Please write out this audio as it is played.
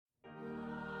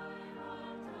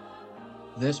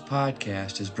This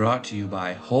podcast is brought to you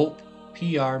by Hope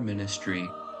PR Ministry.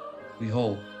 We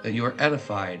hope that you are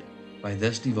edified by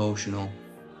this devotional.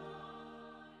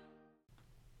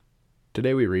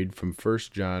 Today we read from 1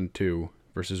 John 2,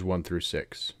 verses 1 through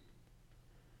 6.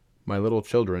 My little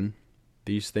children,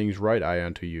 these things write I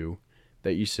unto you,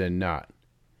 that ye sin not.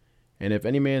 And if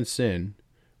any man sin,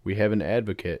 we have an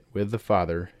advocate with the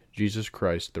Father, Jesus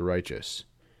Christ the righteous.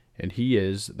 And he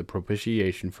is the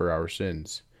propitiation for our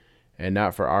sins, and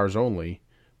not for ours only,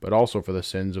 but also for the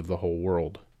sins of the whole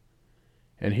world.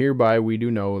 And hereby we do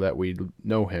know that we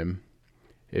know him,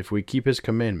 if we keep his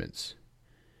commandments.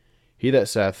 He that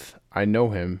saith, I know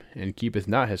him, and keepeth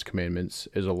not his commandments,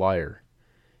 is a liar,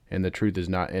 and the truth is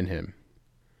not in him.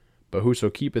 But whoso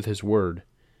keepeth his word,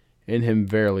 in him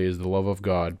verily is the love of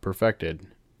God perfected.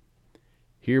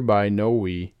 Hereby know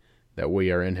we that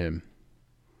we are in him.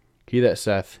 He that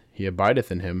saith, he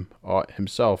abideth in him, ought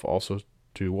himself also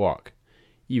to walk,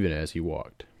 even as he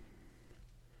walked.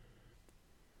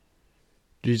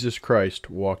 Jesus Christ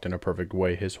walked in a perfect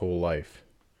way his whole life.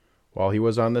 While he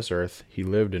was on this earth, he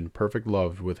lived in perfect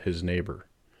love with his neighbor.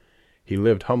 He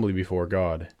lived humbly before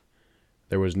God.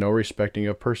 There was no respecting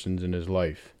of persons in his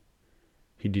life.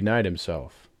 He denied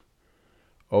himself.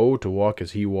 Oh, to walk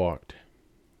as he walked.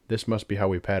 This must be how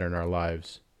we pattern our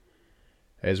lives.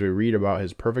 As we read about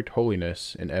his perfect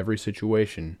holiness in every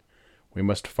situation, we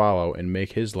must follow and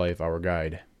make his life our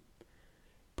guide.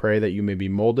 Pray that you may be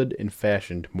molded and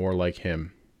fashioned more like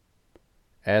him.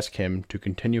 Ask him to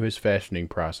continue his fashioning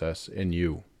process in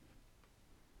you.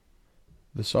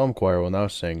 The Psalm Choir will now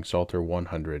sing Psalter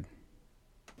 100.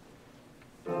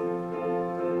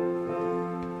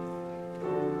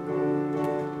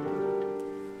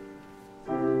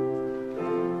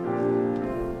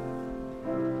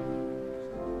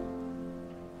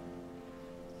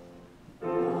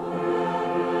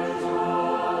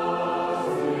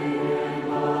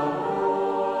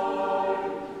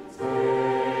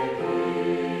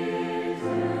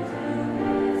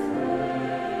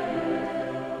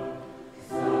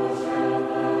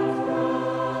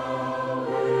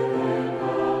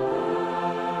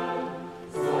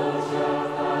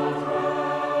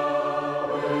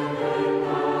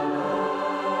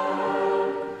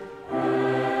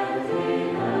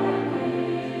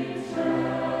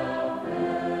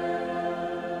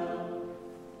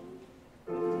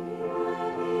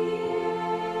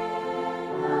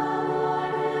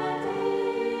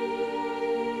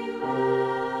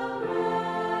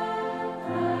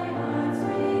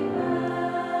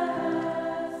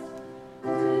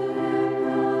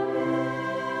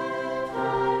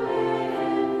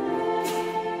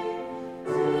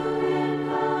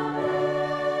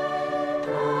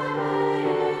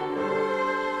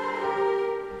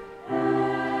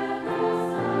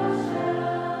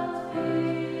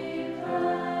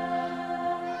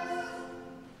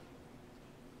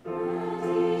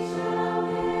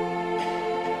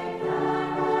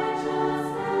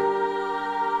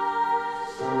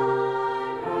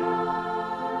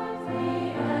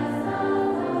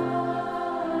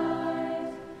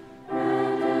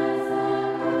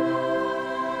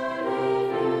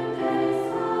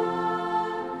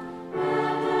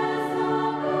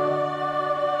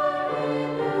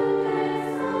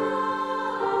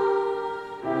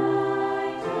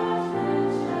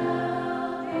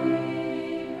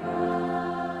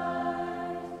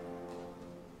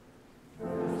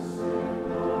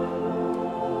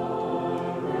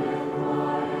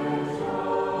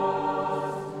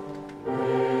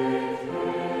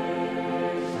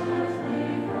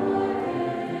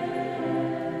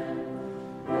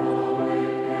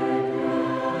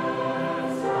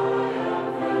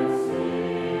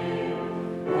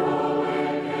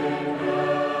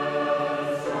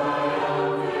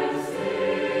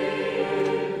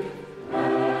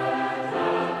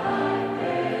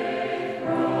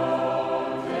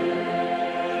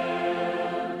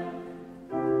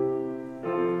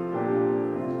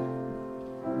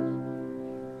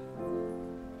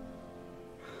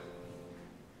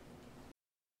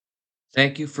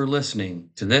 Thank you for listening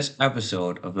to this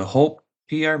episode of the Hope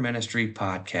PR Ministry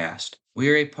podcast. We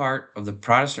are a part of the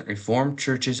Protestant Reformed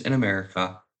Churches in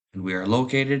America, and we are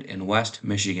located in West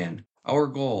Michigan. Our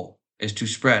goal is to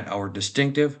spread our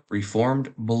distinctive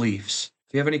Reformed beliefs.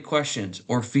 If you have any questions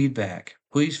or feedback,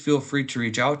 please feel free to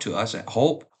reach out to us at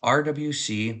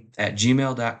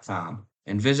hoperwc@gmail.com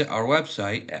and visit our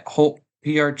website at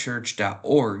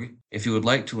hopeprchurch.org if you would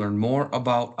like to learn more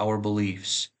about our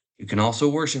beliefs. You can also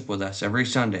worship with us every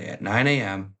Sunday at 9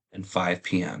 a.m. and 5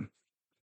 p.m.